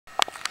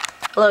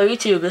Hello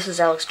YouTube, this is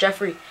Alex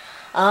Jeffrey.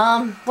 We're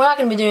not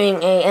going to be doing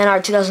a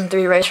NR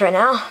 2003 race right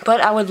now,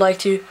 but I would like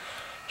to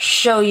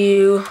show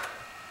you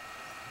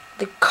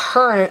the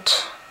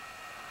current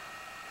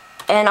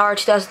NR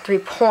 2003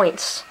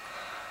 points.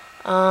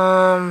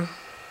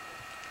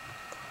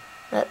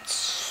 Let's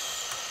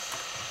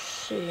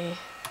see.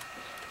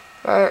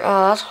 Right,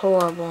 oh, that's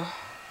horrible.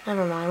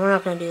 Never mind, we're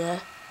not going to do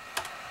that.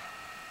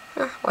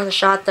 Worth a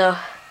shot though.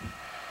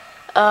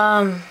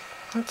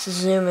 Let's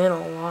zoom in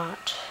a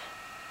lot.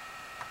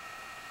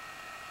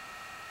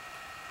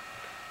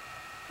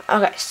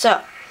 Okay,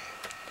 so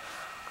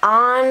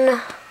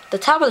on the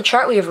top of the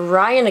chart we have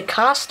Ryan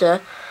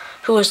Acosta,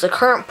 who is the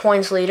current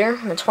points leader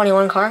in the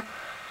 21 car.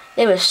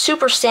 They have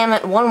Super Sam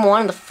at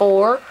 1-1 in the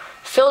 4,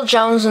 Phil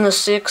Jones in the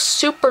 6,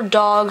 Super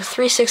Dog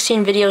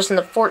 316 videos in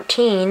the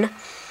 14,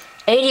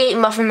 88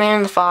 Muffin Man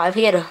in the 5.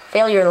 He had a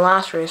failure in the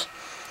last race.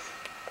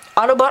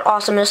 Autobot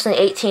Awesomeness in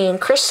the 18,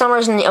 Chris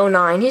Summers in the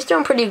 09. He's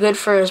doing pretty good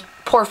for his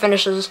poor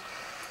finishes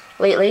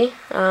lately.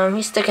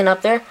 He's sticking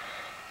up there.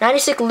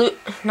 96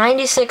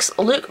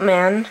 Luke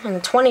Man in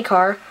the 20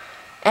 car,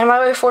 and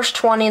Riley Force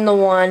 20 in the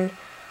 1,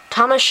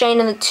 Thomas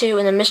Shane in the 2,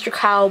 and then Mr.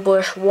 Kyle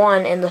Busch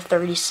 1 in the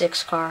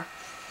 36 car.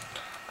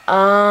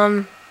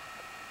 Yeah,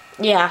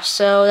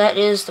 so that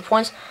is the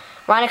points.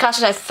 Ryan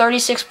Acosta at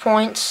 36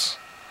 points.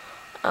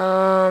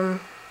 And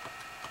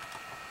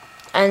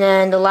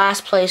then the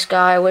last place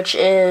guy, which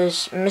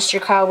is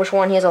Mr. Kyle Busch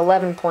 1, he has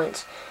 11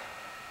 points.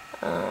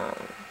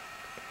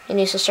 He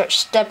needs to start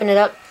stepping it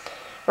up.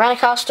 Ryan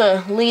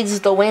Acosta leads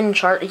the win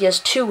chart. He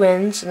has 2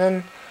 wins, and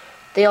then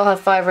they all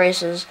have 5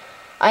 races.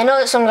 I know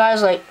that some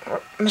guys like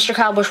Mr.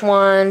 Kyle Busch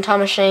 1,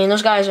 Thomas Shane,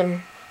 those guys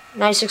and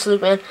 96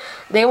 Luke Man,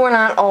 they were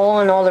not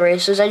all in all the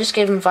races. I just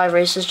gave them 5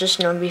 races just,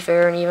 to be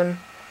fair and even.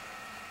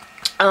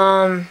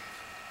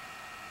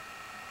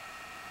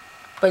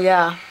 But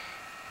yeah,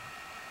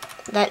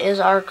 that is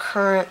our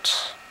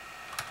current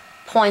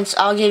points.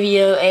 I'll give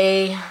you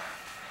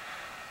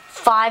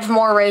 5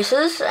 more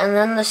races, and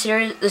then the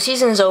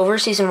season is over,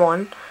 season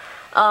 1.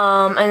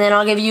 And then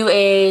I'll give you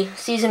a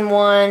season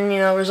 1,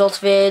 results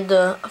vid,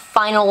 the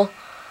final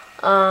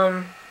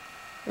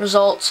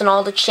results and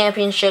all the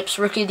championships,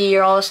 rookie of the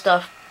year, all this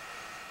stuff.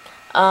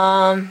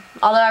 Although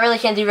I really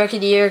can't do rookie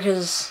of the year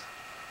because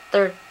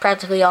they're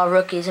practically all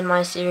rookies in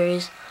my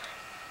series,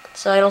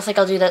 so I don't think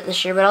I'll do that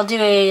this year. But I'll do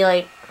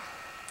a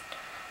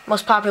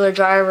most popular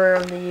driver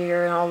of the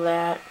year and all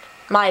that,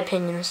 my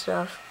opinion and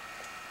stuff.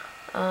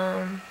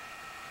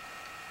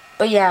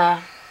 But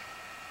yeah,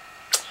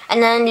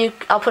 and then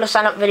I'll put a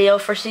sign up video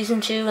for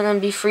season 2, and then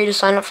be free to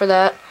sign up for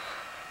that.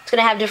 It's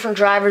gonna have different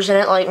drivers in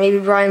it, like maybe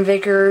Brian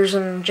Vickers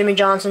and Jimmy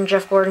Johnson,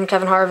 Jeff Gordon,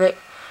 Kevin Harvick,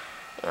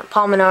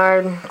 Paul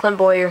Menard, Clint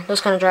Boyer,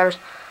 those kind of drivers.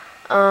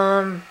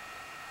 Carl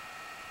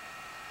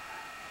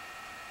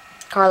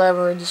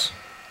Edwards.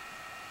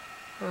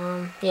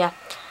 Yeah.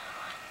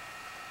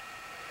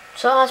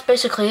 So that's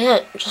basically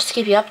it. Just to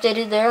keep you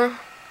updated there.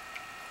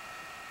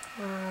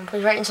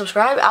 Please rate and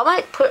subscribe. I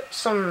might put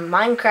some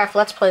Minecraft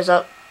Let's Plays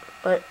up,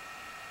 but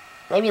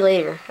maybe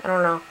later. I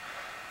don't know. I'm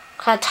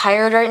kind of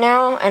tired right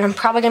now, and I'm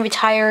probably going to be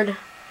tired.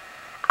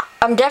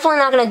 I'm definitely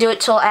not going to do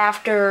it till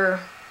after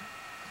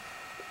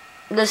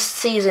this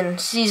season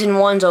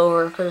 1's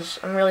over, because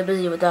I'm really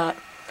busy with that.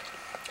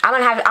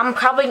 I'm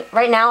probably,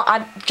 right now,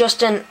 I just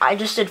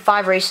did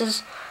 5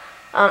 races.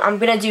 I'm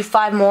going to do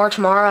 5 more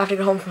tomorrow after I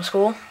get home from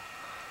school.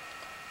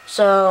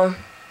 So,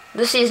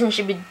 this season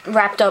should be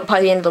wrapped up by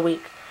the end of the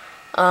week.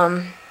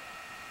 At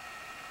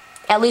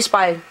least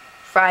by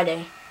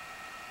Friday.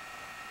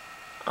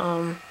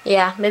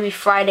 Yeah, maybe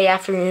Friday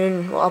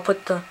afternoon I'll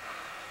put the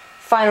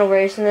final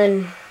race, and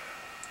then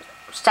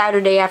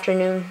Saturday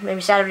afternoon,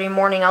 maybe Saturday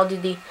morning, I'll do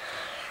the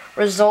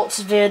results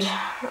vid.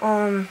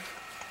 But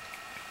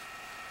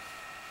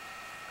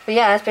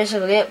yeah, that's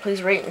basically it.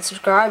 Please rate and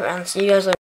subscribe, and see you guys later.